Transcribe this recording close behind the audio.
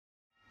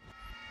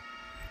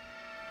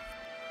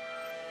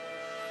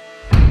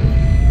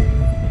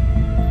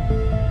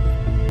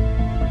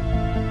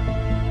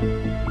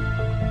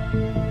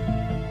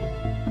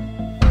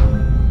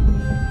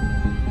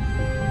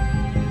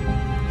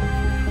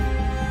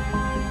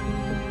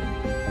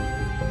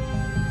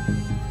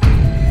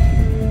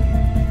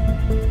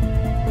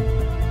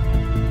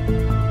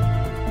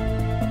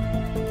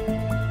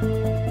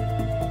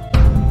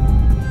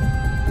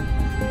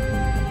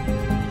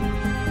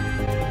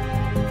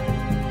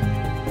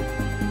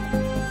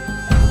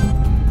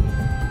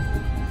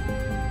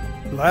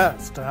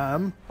Last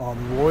time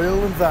on Royal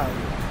and Valiant.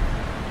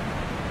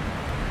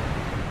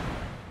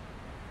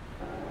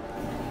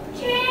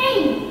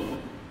 Gene!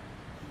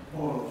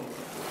 Whoa.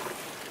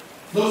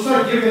 Looks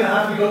like you're gonna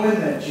have to go in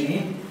there,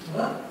 Gene.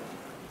 What?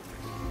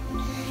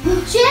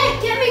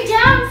 Jake, get me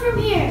down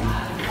from here!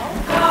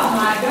 Oh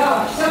my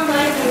gosh, so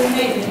nice that we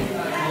made it.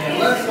 Yeah,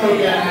 let's go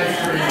get ice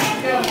cream.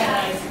 Let's go get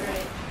ice cream.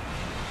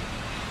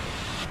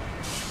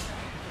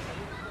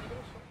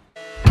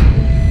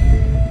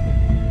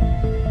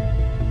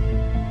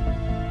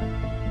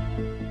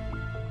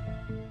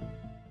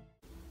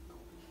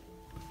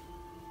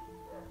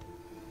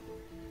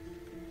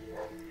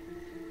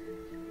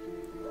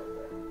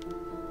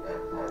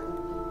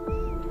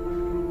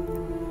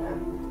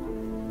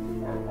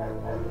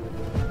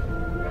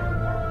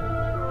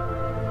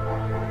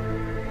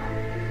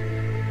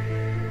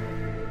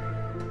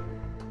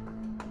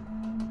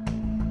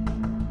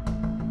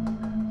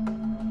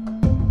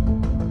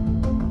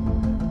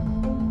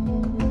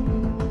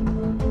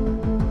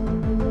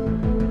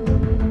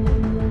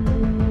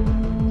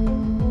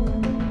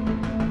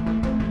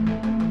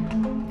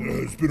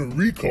 Been a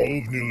recall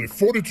of nearly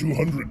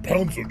 4,200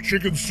 pounds of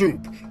chicken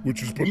soup,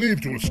 which is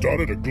believed to have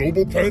started a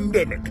global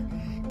pandemic.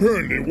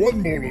 Apparently,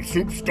 one bowl of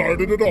soup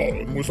started it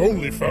all and was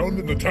only found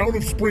in the town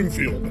of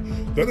Springfield,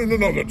 then in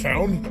another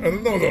town, and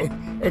another,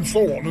 and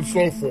so on and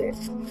so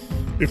forth.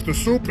 If the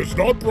soup is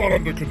not brought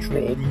under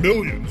control,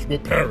 millions will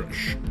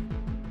perish.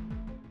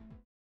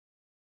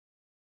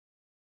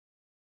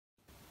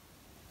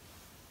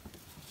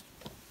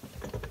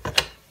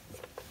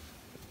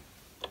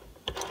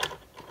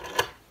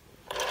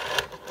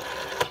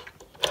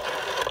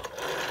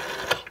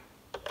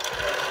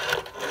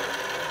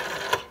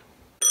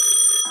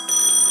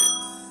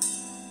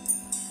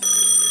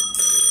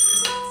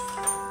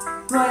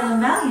 Royal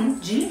and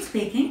Valiant, Jean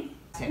speaking.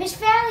 Miss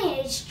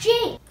Valiant, it's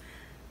Jake.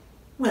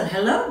 Well,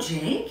 hello,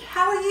 Jake.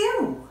 How are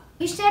you?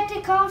 You said to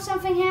call if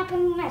something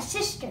happened with my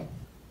sister.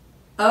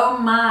 Oh,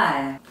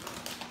 my.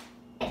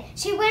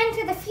 She went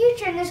into the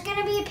future and there's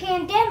gonna be a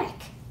pandemic.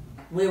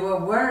 We were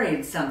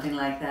worried something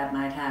like that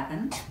might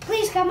happen.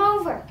 Please come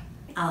over.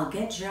 I'll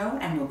get Joe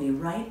and we'll be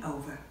right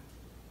over.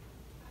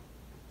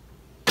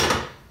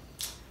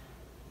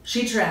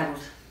 She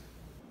traveled.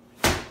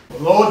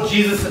 Lord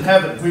Jesus in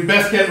heaven, we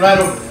best get right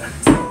over there.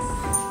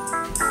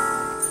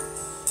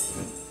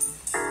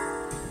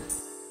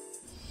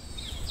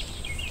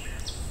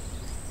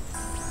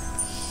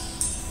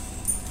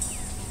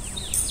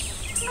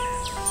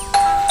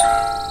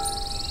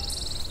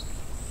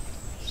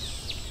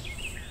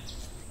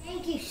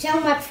 Thank you so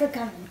much for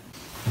coming.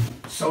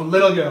 So,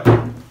 little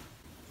girl,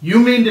 you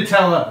mean to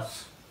tell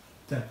us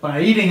that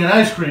by eating an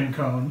ice cream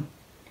cone,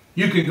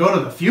 you can go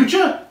to the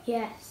future?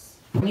 Yes.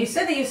 You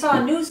said that you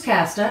saw a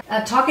newscaster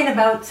talking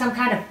about some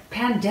kind of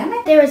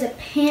pandemic? There was a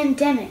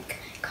pandemic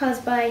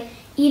caused by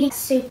eating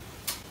soup.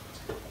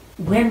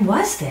 When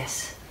was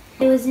this?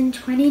 It was in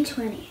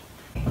 2020.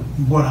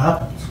 What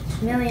happened?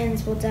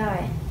 Millions will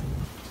die.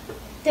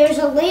 There's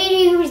a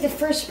lady who was the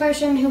first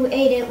person who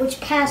ate it,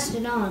 which passed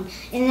it on,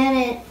 and then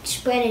it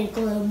spread it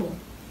global.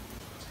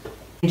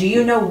 Do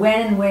you know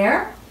when and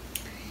where?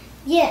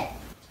 Yeah.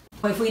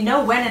 Well, if we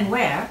know when and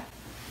where,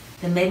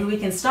 then maybe we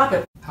can stop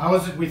it. How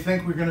is it we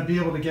think we're going to be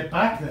able to get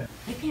back there?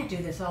 You can't do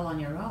this all on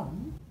your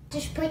own.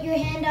 Just put your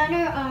hand on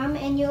her arm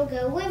and you'll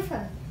go with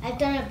her. I've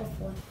done it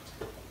before.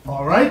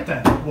 All right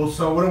then. Well,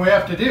 so what do we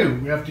have to do?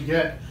 We have to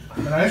get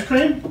an ice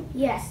cream?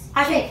 Yes.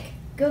 I think- Jake,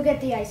 go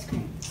get the ice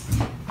cream.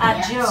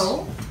 Yes.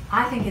 Joe,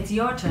 I think it's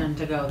your turn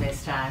to go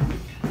this time.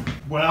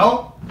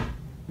 Well,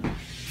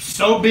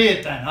 so be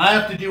it then. I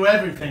have to do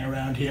everything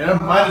around here.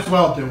 Might as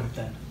well do it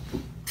then.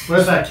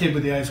 Where's that kid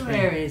with the ice cream?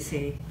 Where is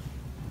he?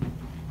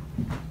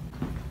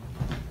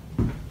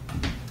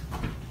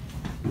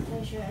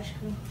 There's your ice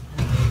cream.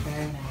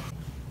 Very nice.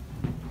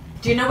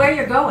 Do you know where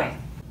you're going?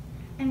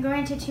 I'm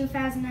going to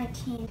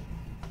 2019.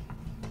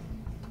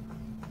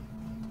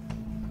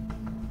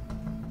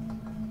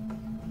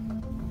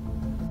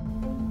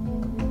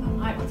 Oh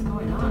my, what's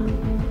going on?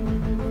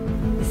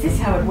 Is this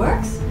how it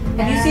works?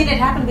 Have you seen it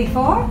happen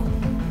before?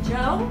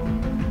 Joe?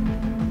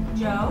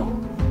 Joe?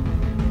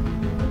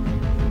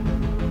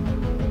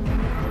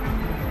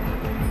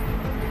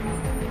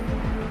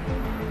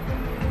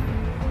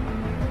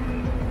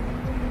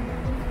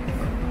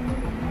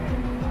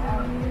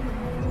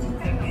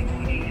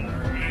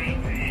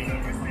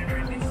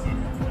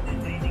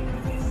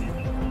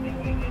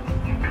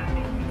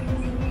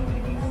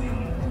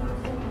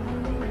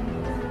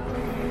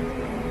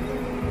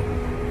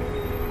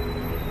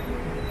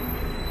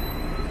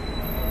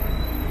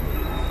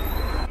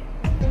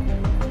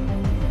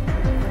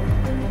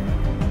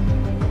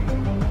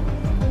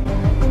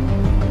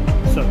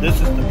 So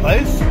this is the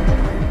place?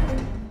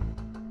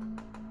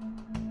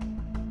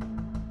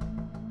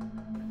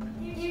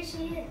 Here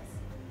she is.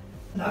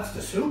 That's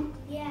the soup?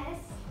 Yes.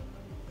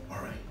 All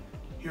right,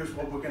 here's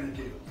what we're gonna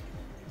do.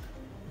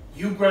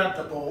 You grab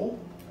the bowl,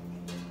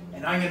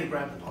 and I'm gonna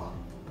grab the pot.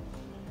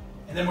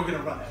 And then we're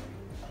gonna run it.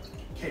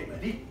 Okay,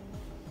 ready?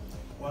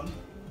 1,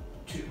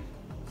 2,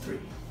 3.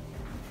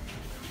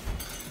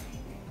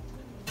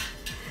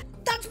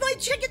 my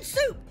chicken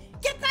soup?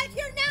 Get back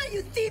here now,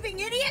 you thieving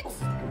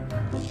idiots!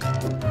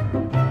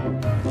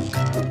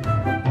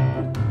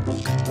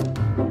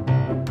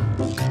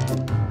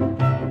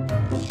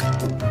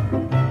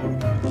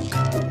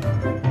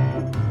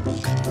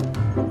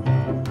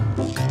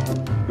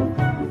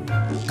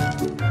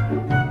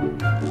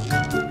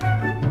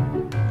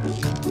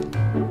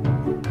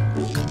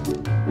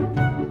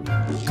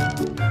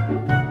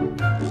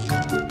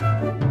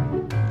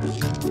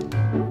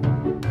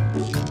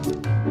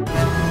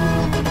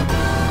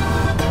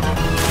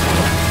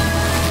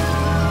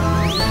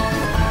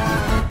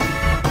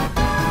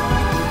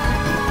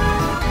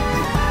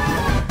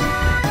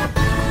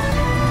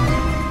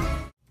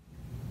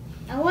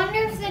 I wonder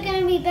if they're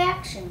gonna be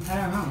back soon. I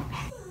don't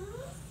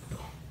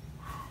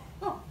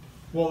know.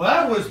 Well,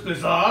 that was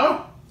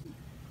bizarre.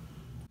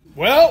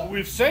 Well,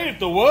 we've saved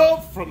the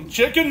world from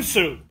chicken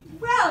soup.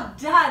 Well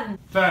done.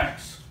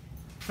 Thanks.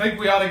 Think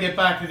we ought to get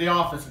back to the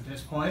office at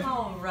this point.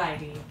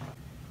 Alrighty.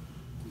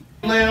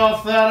 Lay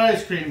off that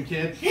ice cream,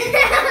 kid.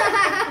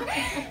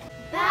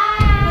 Bye.